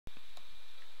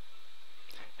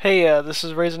Hey, this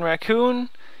is Raisin Raccoon,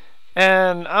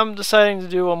 and I'm deciding to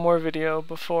do one more video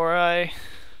before I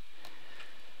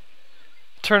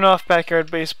turn off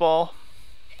backyard baseball.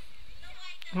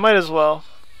 Might as well.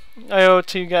 I owe it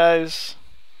to you guys.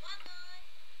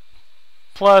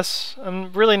 Plus,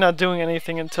 I'm really not doing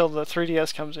anything until the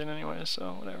 3DS comes in anyway,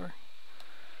 so whatever.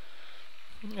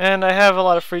 And I have a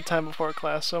lot of free time before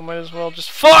class, so might as well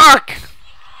just FUCK!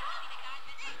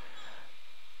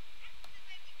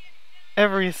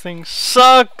 Everything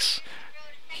sucks.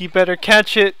 He better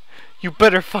catch it. You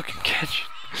better fucking catch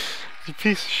it. You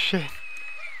piece of shit.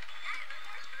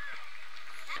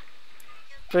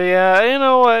 But yeah, you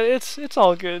know what? It's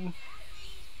all good.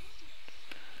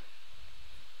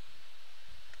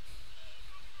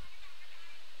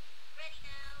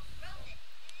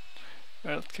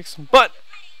 Alright, let's kick some butt.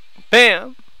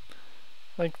 Bam!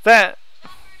 Like that.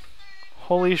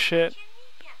 Holy shit.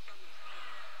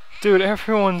 Dude,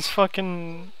 everyone's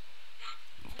fucking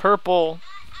purple.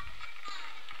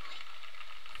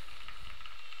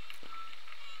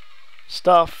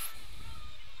 Stuff.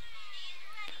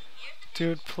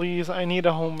 Dude, please, I need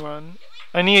a home run.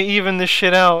 I need to even this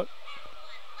shit out.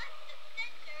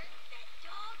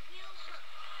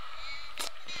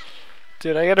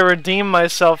 Dude, I gotta redeem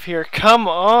myself here. Come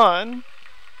on!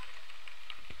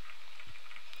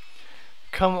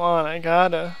 Come on, I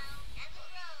gotta.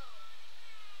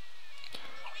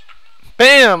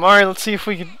 Bam! Alright, let's see if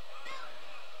we can.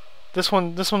 This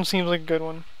one seems like a good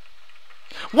one.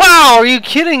 Wow! Are you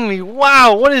kidding me?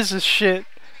 Wow! What is this shit?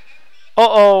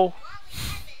 Uh-oh.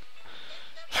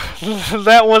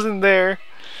 That wasn't there.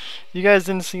 You guys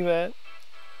didn't see that.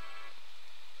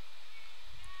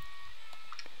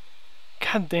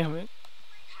 God damn it.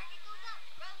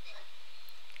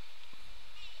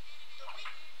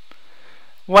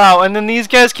 Wow, and then these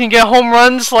guys can get home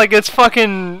runs like it's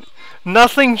fucking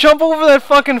nothing. Jump over that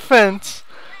fucking fence.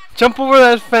 Jump over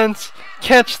that fence.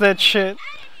 Catch that shit.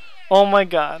 Oh my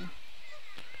god.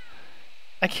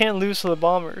 I can't lose to the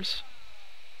Bombers.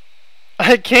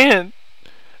 I can't.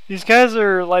 These guys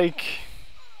are like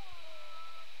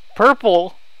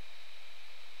purple.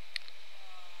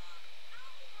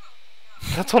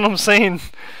 That's what I'm saying.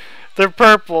 They're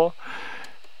purple.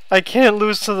 I can't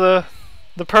lose to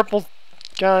the purple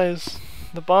guys.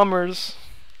 The Bombers.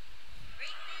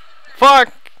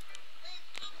 Fuck!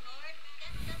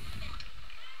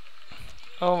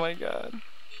 Oh my god.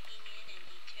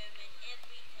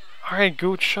 Alright,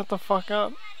 Gooch, shut the fuck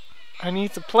up. I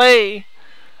need to play.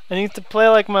 I need to play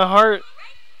like my heart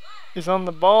is on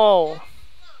the ball.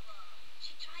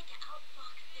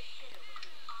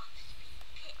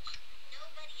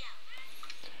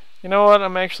 You know what?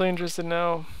 I'm actually interested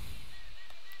now.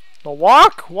 The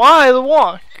walk? Why the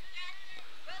walk?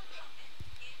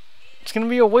 It's gonna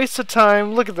be a waste of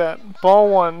time. Look at that. Ball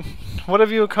one. What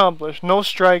have you accomplished? No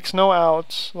strikes, no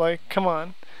outs. Like, come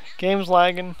on. Game's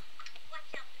lagging.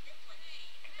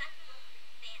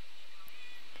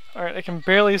 Alright, I can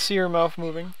barely see your mouth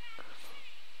moving.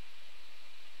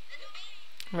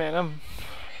 Man, I'm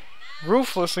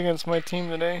ruthless against my team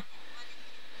today.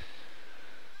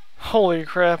 Holy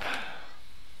crap.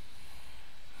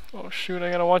 Oh shoot,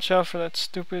 I gotta watch out for that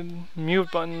stupid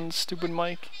mute button, stupid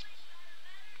mic.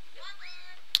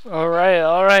 Alright,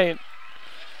 alright.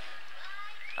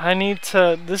 I need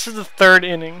to. This is the third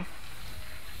inning.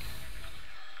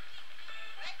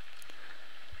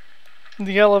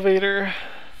 The elevator.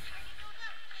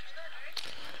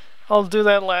 I'll do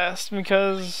that last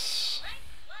because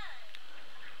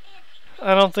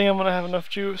I don't think I'm gonna have enough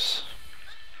juice.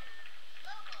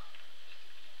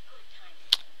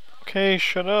 Okay,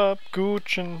 shut up,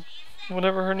 Gooch and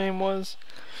whatever her name was.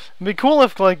 It'd be cool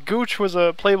if like Gooch was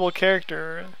a playable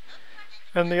character,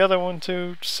 and the other one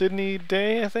too, Sydney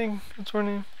Day, I think that's her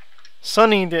name.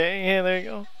 Sunny Day, yeah, there you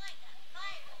go.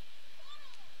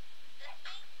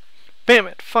 Bam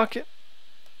it, fuck it.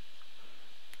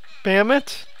 Bam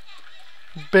it.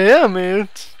 Bam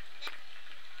it.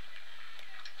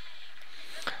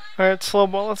 Alright, slow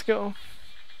ball, let's go.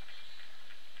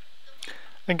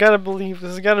 I gotta believe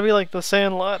this has gotta be like the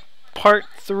Sandlot Part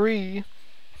 3.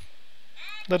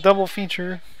 The double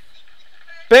feature.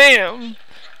 Bam!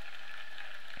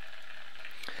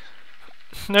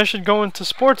 I should go into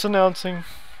sports announcing.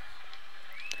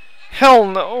 Hell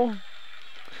no.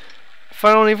 If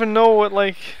I don't even know what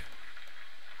like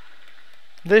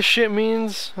this shit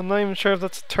means, I'm not even sure if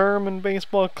that's a term in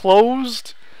baseball.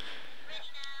 Closed?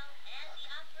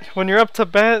 When you're up to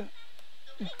bat,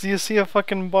 do you see a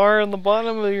fucking bar on the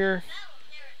bottom of your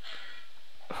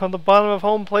on the bottom of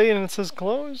home plate and it says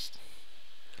closed?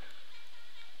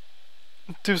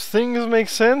 Do things make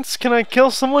sense? Can I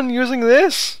kill someone using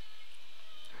this?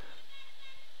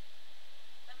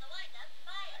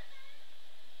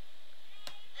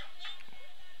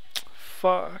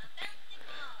 Fuck.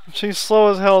 She's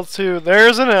slow as hell too.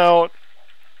 There's an out.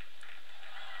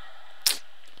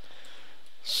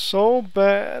 So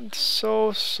bad.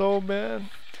 So bad.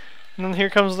 And then here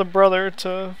comes the brother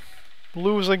to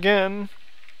lose again.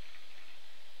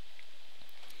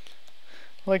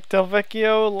 Like Del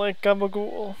Vecchio, like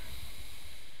Gabagool.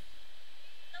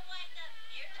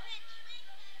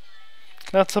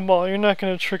 That's a ball. You're not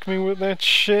gonna trick me with that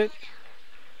shit.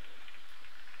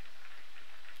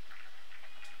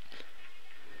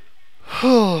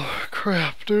 Oh,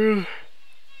 crap, dude.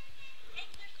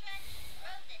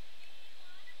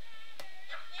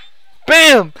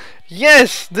 BAM!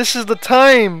 Yes! This is the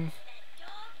time!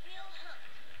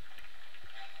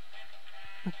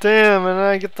 Damn, and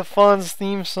I get the Fonz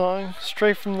theme song.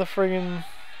 Straight from the friggin'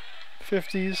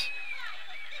 50s.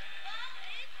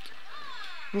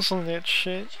 Listen to that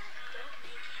shit.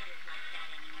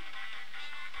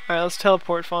 Alright, let's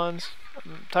teleport, Fonz.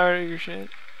 I'm tired of your shit.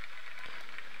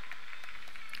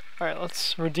 Alright,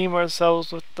 let's redeem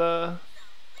ourselves with the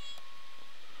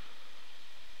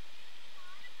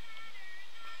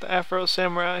Afro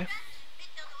Samurai.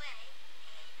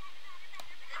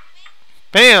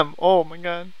 BAM! Oh my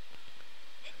god.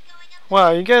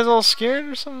 Wow, you guys all scared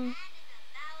or something?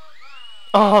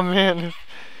 Oh man,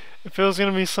 if it was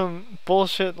gonna be some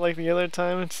bullshit like the other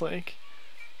time, it's like,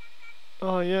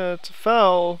 oh yeah, it's a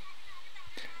foul.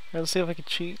 Alright, let's see if I can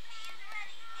cheat.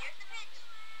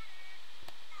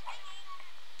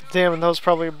 Damn, that was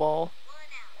probably a ball.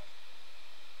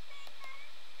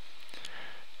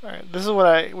 Alright, this is what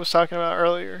I was talking about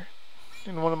earlier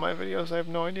in one of my videos. I have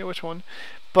no idea which one.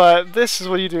 But this is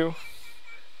what you do.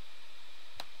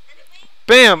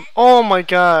 BAM! Oh my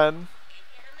god.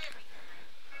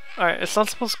 Alright, it's not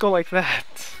supposed to go like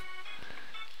that.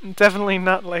 Definitely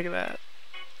not like that.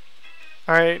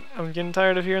 Alright, I'm getting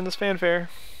tired of hearing this fanfare.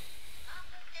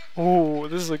 Ooh,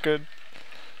 this is a good...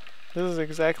 This is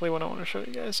exactly what I want to show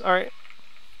you guys. Alright.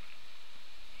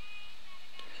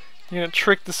 You're gonna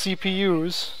trick the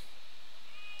CPUs.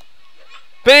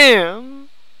 BAM!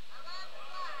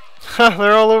 Ha,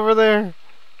 they're all over there.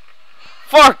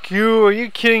 Fuck you, are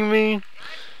you kidding me?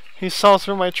 He saw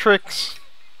through my tricks.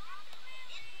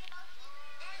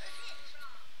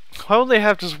 Why would they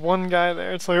have just one guy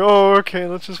there? It's like, oh, okay,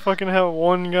 let's just fucking have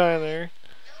one guy there.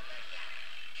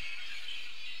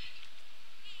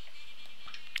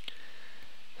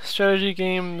 Strategy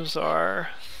games are...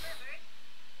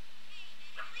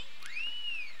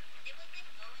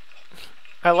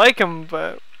 I like them,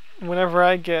 but whenever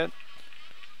I get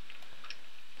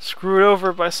screwed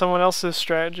over by someone else's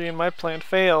strategy and my plan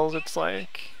fails, it's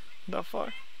like, the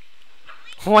fuck?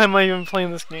 Why am I even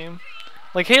playing this game?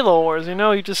 Like Halo Wars, you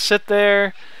know, you just sit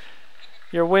there,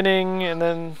 you're winning, and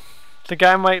then the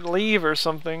guy might leave or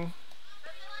something.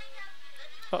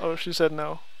 Uh-oh, she said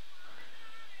no.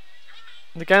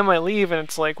 The guy might leave and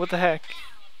it's like, what the heck?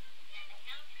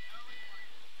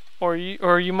 Or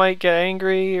you might get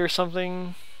angry or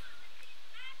something.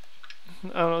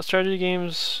 I don't know, strategy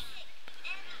games,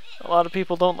 a lot of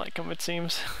people don't like them, it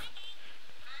seems.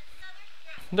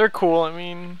 They're cool, I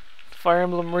mean, Fire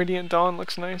Emblem Radiant Dawn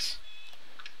looks nice.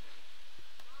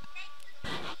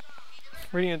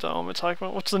 Radiant Dawn, what am I talking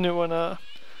about? What's the new one? Oh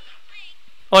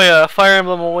yeah, Fire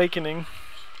Emblem Awakening.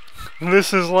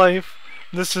 This is life.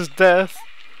 This is death.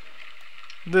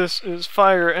 This is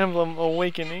Fire Emblem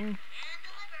Awakening.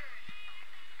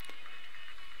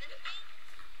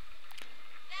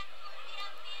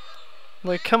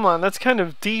 Like, come on, that's kind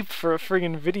of deep for a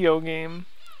friggin' video game.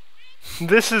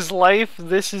 This is life,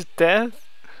 this is death?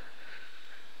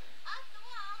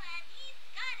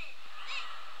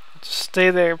 Just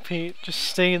stay there, Pete. Just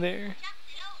stay there.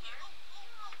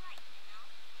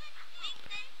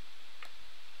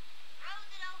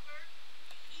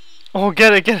 Oh,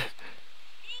 get it, get it.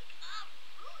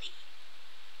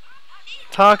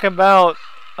 Talk about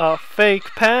a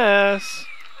fake pass.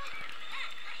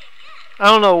 I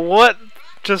don't know what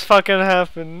just fucking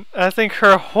happened. I think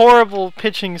her horrible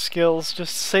pitching skills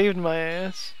just saved my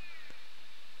ass.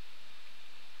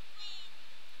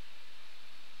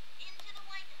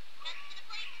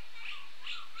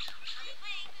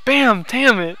 Bam!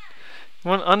 Damn it!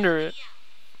 Went under it.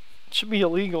 It should be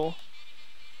illegal.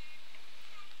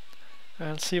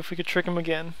 Alright, let's see if we could trick him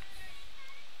again.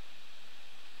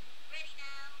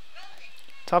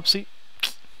 Top seat.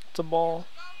 It's a ball.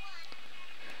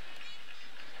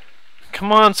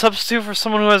 Come on, substitute for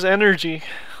someone who has energy.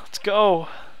 Let's go.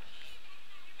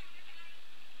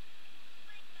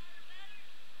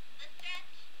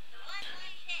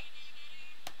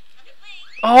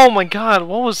 Oh my god,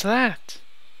 what was that?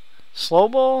 Slow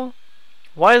ball?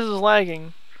 Why is this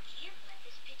lagging?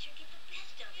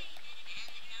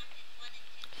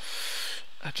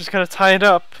 I just gotta tie it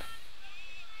up.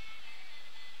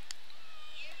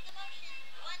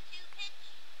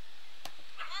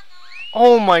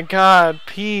 Oh my god,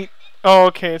 Pete. Oh,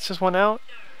 okay, it's just one out?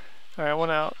 Alright, one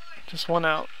out. Just one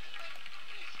out.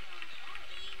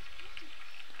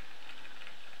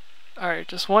 Alright,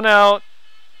 just one out.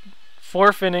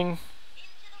 Fourth inning.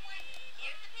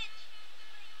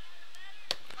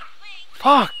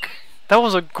 Fuck! That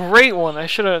was a great one. I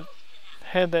should have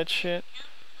had that shit.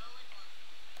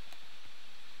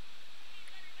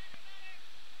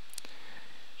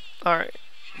 Alright.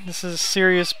 This is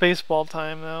serious baseball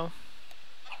time now.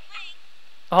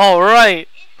 Alright!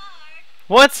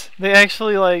 What? They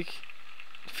actually, like,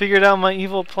 figured out my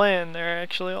evil plan. They're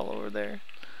actually all over there.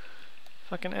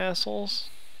 Fucking assholes.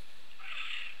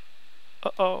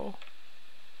 Uh-oh.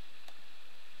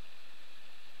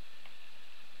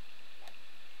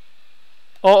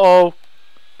 Uh-oh.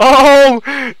 Oh!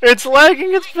 It's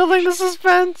lagging! It's building the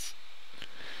suspense!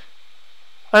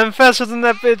 I'm faster than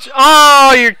that bitch.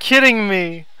 Oh, you're kidding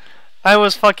me! I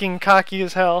was fucking cocky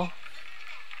as hell.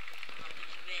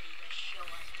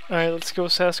 Alright, let's go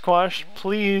Sasquatch.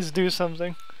 Please do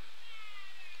something.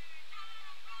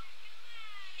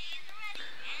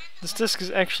 This disc is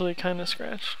actually kinda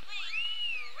scratched.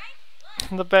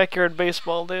 The backyard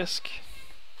baseball disc.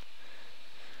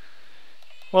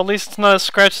 Well, at least it's not as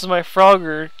scratched as my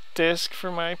Frogger disc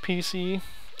for my PC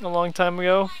a long time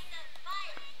ago.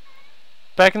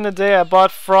 Back in the day, I bought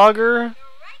Frogger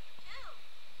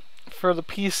for the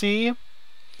PC,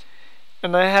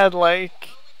 and I had like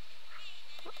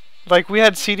we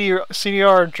had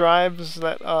CDR drives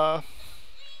that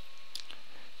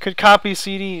could copy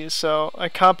CDs. So I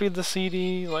copied the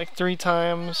CD like 3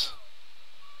 times.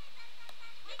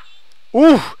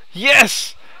 Ooh,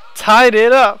 yes, tied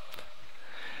it up.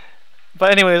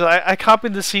 But anyways, I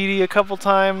copied the CD a couple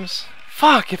times.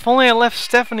 Fuck, if only I left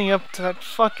Stephanie up to that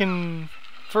fucking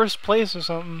first place or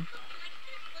something.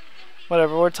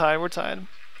 Whatever, we're tied.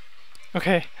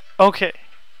 Okay, okay.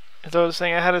 As I was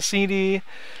saying, I had a CD,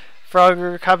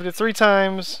 Frogger, copied it 3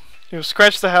 times. It was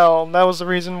scratched to hell, and that was the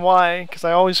reason why, because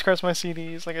I always scratch my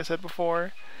CDs, like I said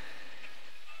before.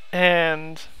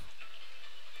 And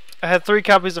I had 3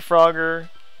 copies of Frogger.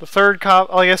 The third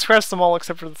I scratched them all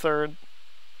except for the third.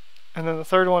 And then the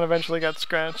third one eventually got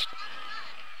scratched.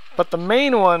 But the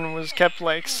main one was kept,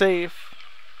 like, safe.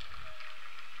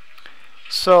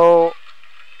 So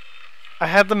I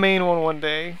had the main one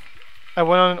day. I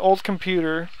went on an old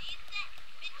computer,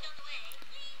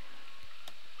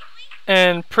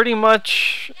 and pretty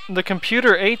much the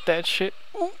computer ate that shit.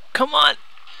 Ooh, come on!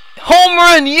 Home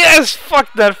run! Yes!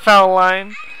 Fuck that foul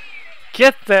line.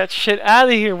 Get that shit out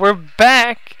of here. We're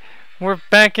back. We're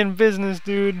back in business,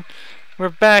 dude. We're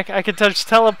back. I can touch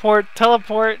teleport.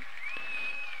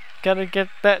 Gotta get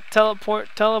that teleport.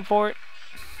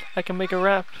 I can make a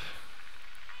rap.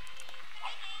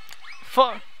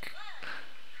 Fuck.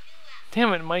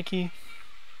 Damn it, Mikey.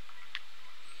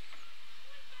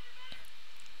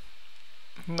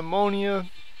 Pneumonia.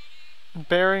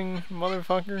 Bearing,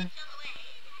 motherfucker.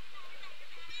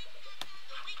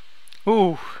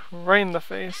 Ooh, right in the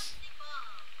face.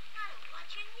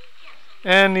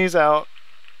 And he's out.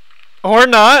 Or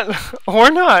not. Or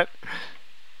not.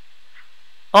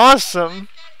 Awesome.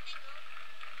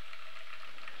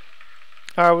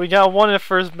 Alright, we got one at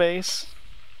first base.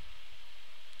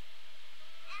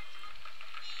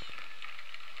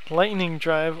 Lightning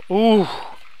drive. Ooh.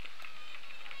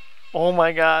 Oh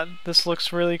my god. This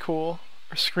looks really cool.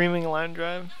 Or screaming line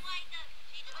drive.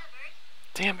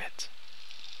 Damn it.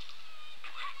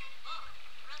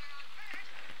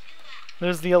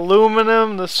 There's the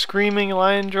aluminum, the screaming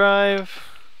line drive.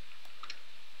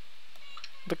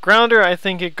 The grounder, I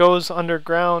think it goes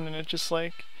underground and it just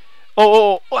like...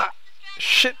 Oh, ah,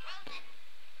 shit.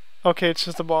 Okay, it's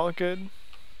just a ball. Good.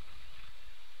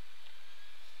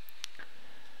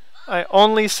 I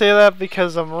only say that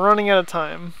because I'm running out of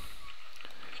time.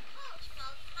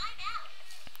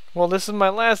 Well, this is my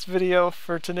last video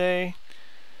for today,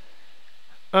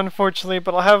 unfortunately,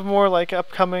 but I'll have more like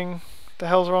upcoming. The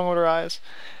hell's wrong with her eyes?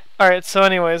 Alright, so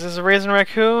anyways, this is Raisin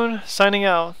Raccoon signing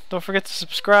out. Don't forget to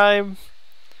subscribe.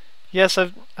 Yes,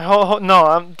 no,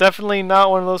 I'm definitely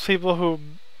not one of those people who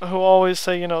always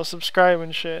say, you know, subscribe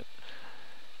and shit.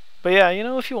 But yeah, you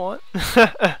know, if you want.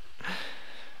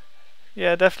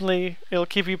 Yeah, definitely, it'll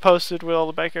keep you posted with all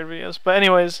the backyard videos. But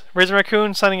anyways, Raisin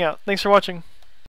Raccoon signing out. Thanks for watching.